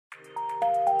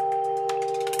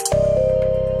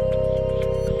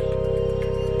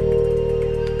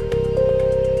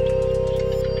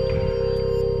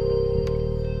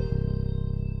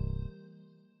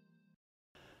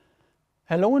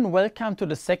Hello and welcome to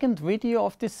the second video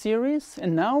of this series,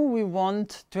 and now we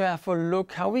want to have a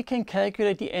look how we can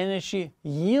calculate the energy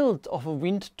yield of a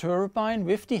wind turbine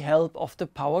with the help of the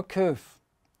power curve.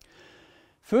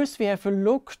 First we have a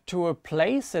look to a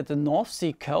place at the North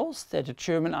Sea coast at the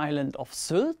German island of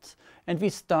Sylt, and we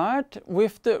start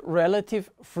with the relative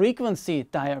frequency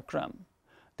diagram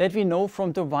that we know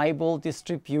from the Weibull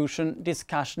distribution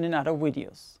discussion in other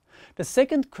videos. The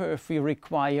second curve we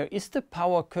require is the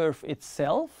power curve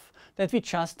itself that we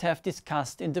just have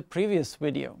discussed in the previous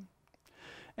video.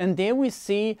 And there we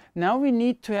see now we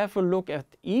need to have a look at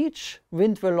each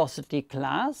wind velocity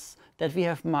class that we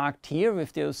have marked here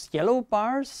with those yellow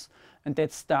bars, and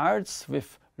that starts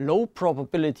with low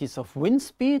probabilities of wind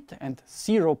speed and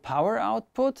zero power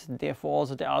output, therefore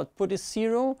also the output is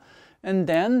zero. And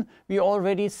then we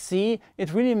already see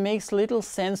it really makes little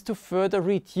sense to further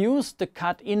reduce the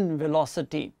cut-in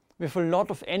velocity with a lot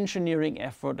of engineering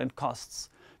effort and costs,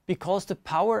 because the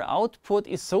power output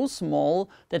is so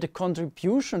small that the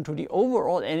contribution to the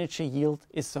overall energy yield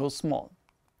is so small.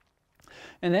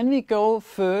 And then we go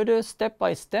further step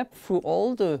by step through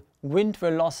all the wind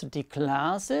velocity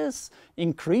classes,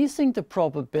 increasing the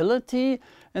probability,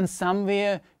 and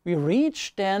somewhere we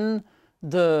reach then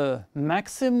the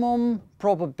maximum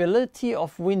probability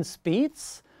of wind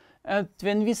speeds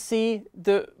when we see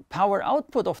the power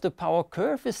output of the power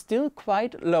curve is still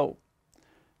quite low,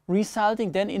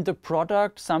 resulting then in the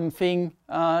product something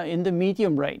in the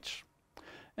medium range.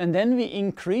 And then we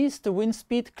increase the wind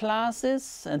speed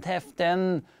classes and have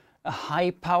then a high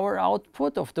power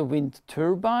output of the wind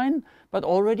turbine, but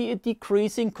already a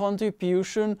decreasing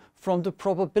contribution from the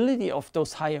probability of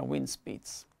those higher wind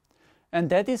speeds. And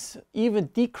that is even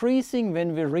decreasing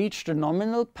when we reach the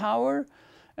nominal power.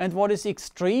 And what is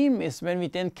extreme is when we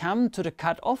then come to the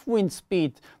cut-off wind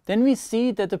speed, then we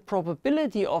see that the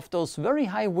probability of those very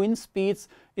high wind speeds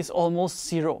is almost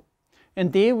zero.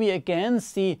 And there we again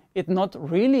see it not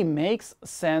really makes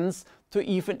sense to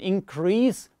even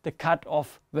increase the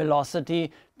cut-off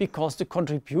velocity, because the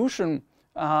contribution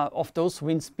of those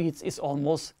wind speeds is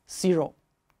almost zero.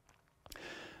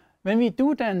 When we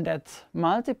do then that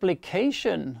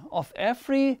multiplication of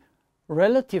every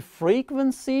relative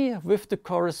frequency with the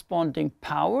corresponding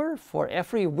power for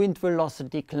every wind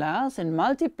velocity class and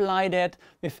multiply that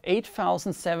with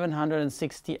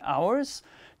 8,760 hours,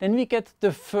 then we get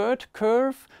the third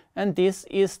curve, and this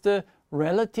is the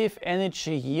relative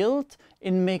energy yield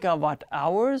in megawatt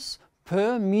hours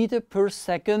per meter per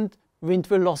second wind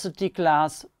velocity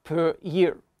class per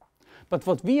year. But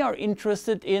what we are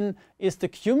interested in is the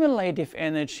cumulative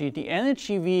energy, the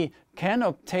energy we can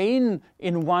obtain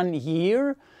in 1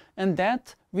 year, and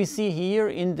that we see here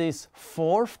in this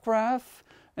fourth graph,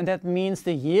 and that means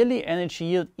the yearly energy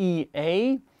yield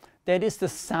EA, that is the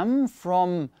sum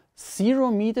from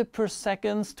 0 meter per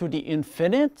second to the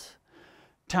infinite,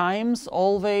 times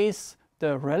always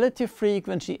the relative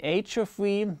frequency h of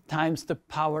v times the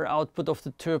power output of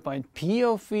the turbine P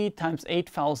of v times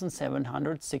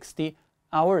 8,760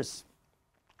 hours.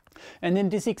 And in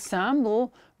this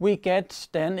example we get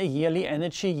then a yearly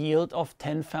energy yield of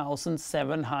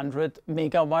 10,700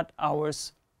 megawatt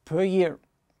hours per year.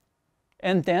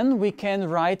 And then we can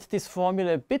write this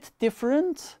formula a bit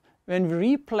different when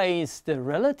we replace the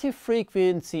relative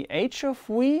frequency h of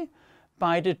v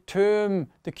by the term,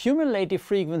 the cumulative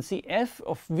frequency f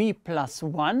of v plus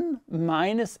 1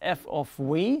 minus f of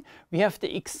v, we have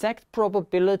the exact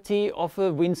probability of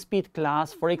a wind speed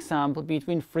class, for example,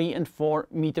 between 3 and 4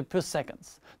 meter per second.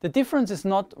 The difference is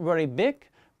not very big,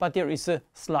 but there is a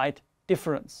slight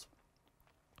difference.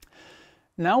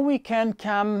 Now we can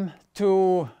come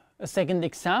to a second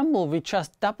example. We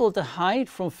just double the height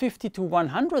from 50 to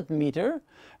 100 meter,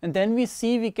 and then we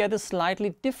see we get a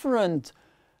slightly different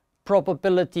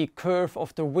probability curve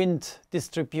of the wind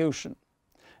distribution.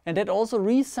 And that also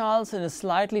results in a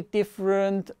slightly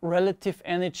different relative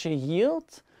energy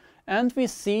yield. And we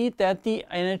see that the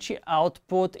energy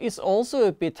output is also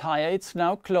a bit higher. It's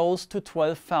now close to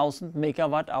 12,000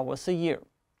 megawatt hours a year.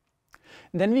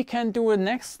 And then we can do a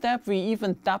next step. We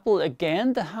even double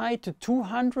again the height to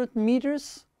 200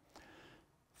 meters.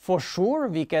 For sure,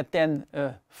 we get then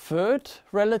a third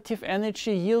relative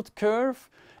energy yield curve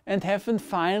and have a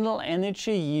final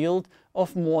energy yield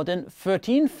of more than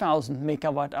 13,000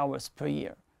 megawatt hours per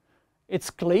year.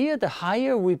 It's clear the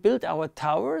higher we build our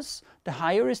towers, the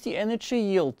higher is the energy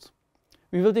yield.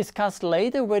 We will discuss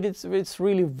later whether it's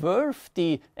really worth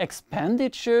the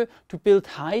expenditure to build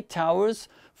high towers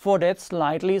for that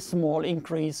slightly small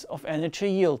increase of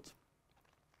energy yield.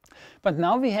 But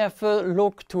now we have a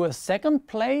look to a second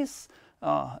place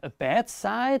a bad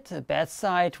side. A bad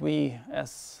side, we,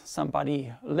 as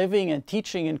somebody living and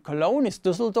teaching in Cologne, is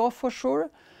Düsseldorf for sure.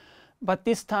 But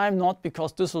this time not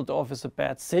because Düsseldorf is a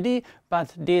bad city,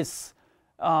 but this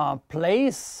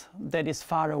place that is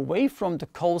far away from the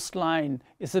coastline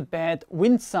is a bad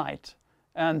wind side.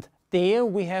 And there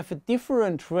we have a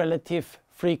different relative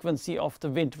frequency of the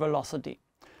wind velocity.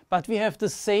 But we have the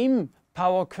same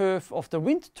power curve of the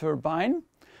wind turbine,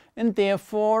 and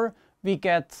therefore we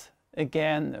get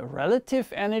again a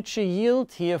relative energy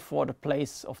yield here for the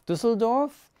place of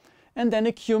Düsseldorf, and then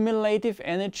a cumulative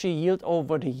energy yield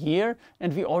over the year.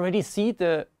 And we already see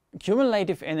the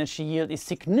cumulative energy yield is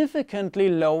significantly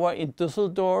lower in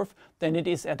Düsseldorf than it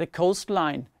is at the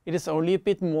coastline. It is only a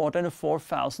bit more than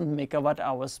 4,000 megawatt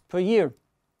hours per year.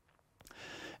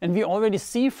 And we already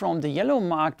see from the yellow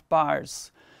marked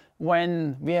bars,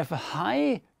 when we have a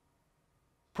high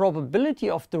probability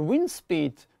of the wind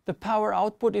speed, the power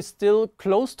output is still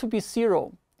close to be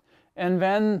zero. And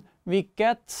when we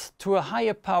get to a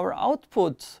higher power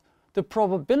output, the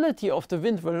probability of the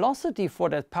wind velocity for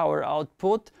that power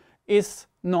output is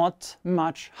not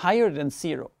much higher than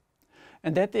zero.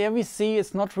 And that there we see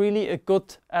is not really a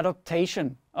good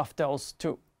adaptation of those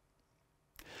two.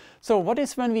 So what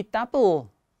is when we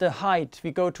double the height?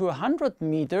 We go to 100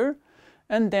 meter,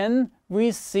 and then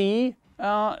we see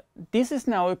this is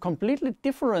now a completely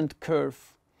different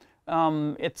curve.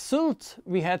 At Sylt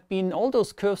we had been all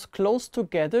those curves close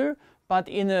together, but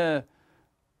in a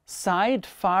side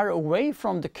far away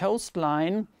from the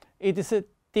coastline, it is a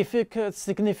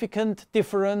significant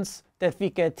difference that we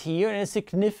get here, and a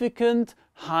significant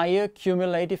higher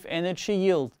cumulative energy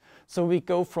yield. So we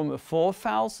go from a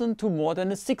 4,000 to more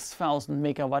than a 6,000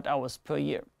 megawatt hours per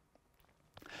year.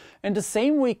 And the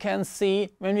same we can see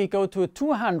when we go to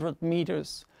 200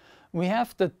 meters. We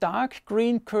have the dark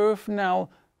green curve now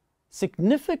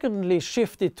significantly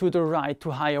shifted to the right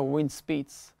to higher wind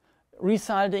speeds,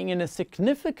 resulting in a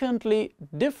significantly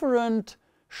different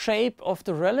shape of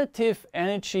the relative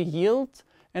energy yield,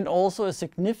 and also a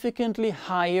significantly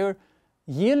higher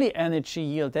yearly energy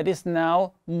yield that is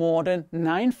now more than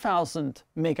 9,000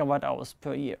 megawatt hours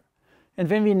per year. And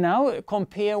when we now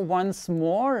compare once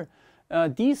more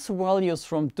these values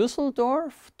from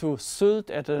Düsseldorf to Sylt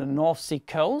at the North Sea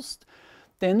coast,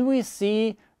 then we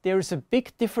see there is a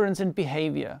big difference in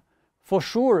behavior. For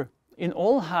sure, in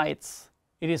all heights,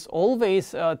 it is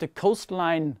always the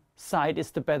coastline side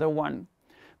is the better one.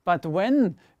 But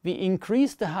when we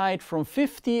increase the height from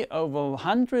 50 over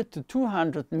 100 to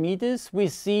 200 meters, we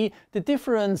see the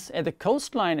difference at the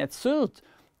coastline at Sylt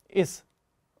is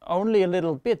only a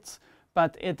little bit,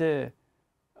 but at the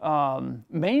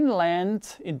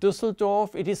mainland in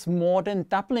Düsseldorf, it is more than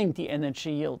doubling the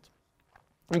energy yield.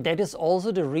 And that is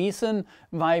also the reason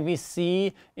why we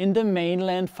see in the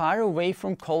mainland, far away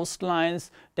from coastlines,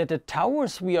 that the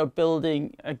towers we are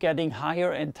building are getting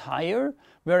higher and higher,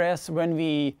 whereas when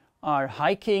we are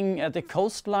hiking at the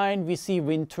coastline, we see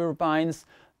wind turbines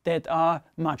that are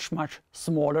much, much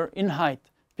smaller in height,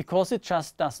 because it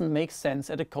just doesn't make sense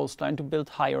at the coastline to build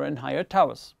higher and higher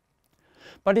towers.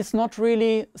 But it's not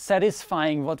really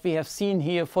satisfying what we have seen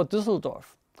here for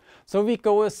Düsseldorf. So we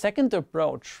go a second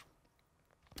approach.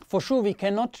 For sure, we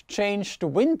cannot change the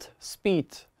wind speed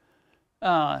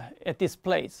at this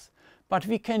place, but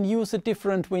we can use a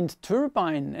different wind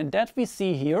turbine, and that we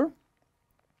see here.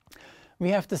 We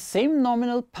have the same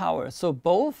nominal power, so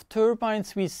both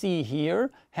turbines we see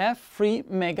here have 3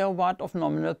 megawatt of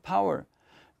nominal power.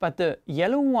 But the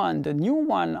yellow one, the new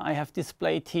one I have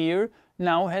displayed here,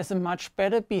 now has a much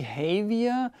better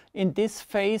behavior in this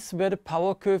phase where the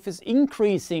power curve is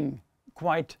increasing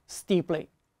quite steeply.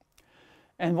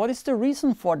 And what is the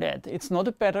reason for that? It's not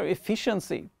a better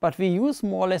efficiency, but we use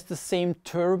more or less the same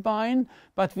turbine,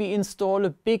 but we install a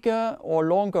bigger or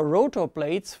longer rotor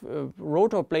blades.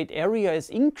 Rotor blade area is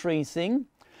increasing,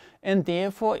 and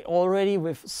therefore already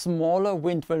with smaller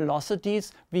wind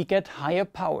velocities we get higher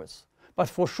powers. But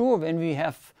for sure, when we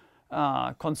have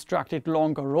constructed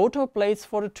longer rotor blades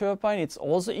for the turbine, it's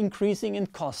also increasing in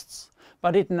costs.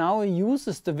 But it now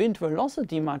uses the wind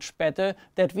velocity much better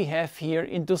that we have here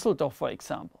in Düsseldorf, for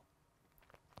example.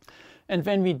 And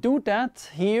when we do that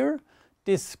here,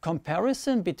 this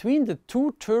comparison between the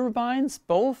two turbines,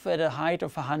 both at a height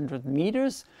of 100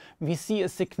 meters, we see a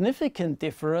significant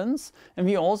difference, and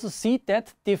we also see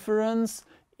that difference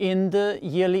in the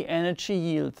yearly energy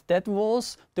yield. That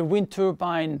was the wind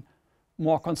turbine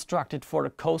more constructed for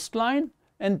the coastline,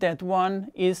 and that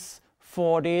one is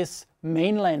for this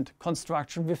mainland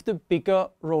construction with the bigger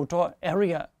rotor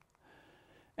area.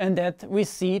 And that we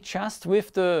see just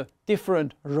with the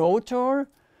different rotor,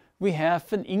 we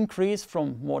have an increase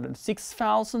from more than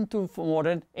 6,000 to more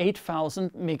than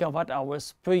 8,000 megawatt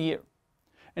hours per year.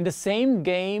 And the same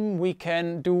game we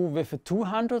can do with a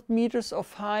 200 meters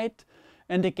of height.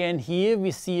 And again, here we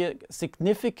see a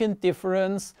significant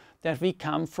difference that we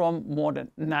come from more than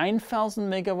 9,000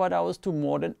 megawatt hours to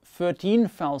more than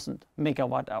 13,000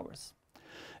 megawatt hours.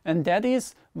 And that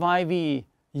is why we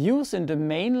use in the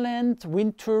mainland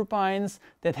wind turbines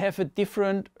that have a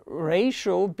different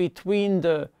ratio between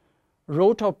the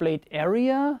rotor blade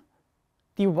area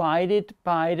divided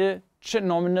by the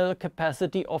nominal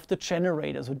capacity of the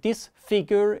generator. So this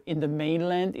figure in the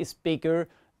mainland is bigger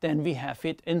than we have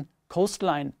it in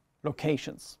coastline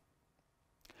locations.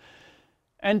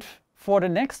 And for the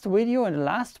next video and the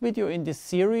last video in this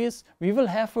series, we will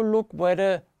have a look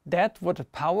whether what the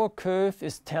power curve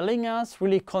is telling us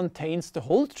really contains the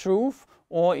whole truth,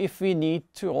 or if we need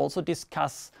to also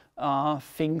discuss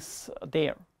things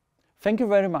there. Thank you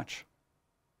very much.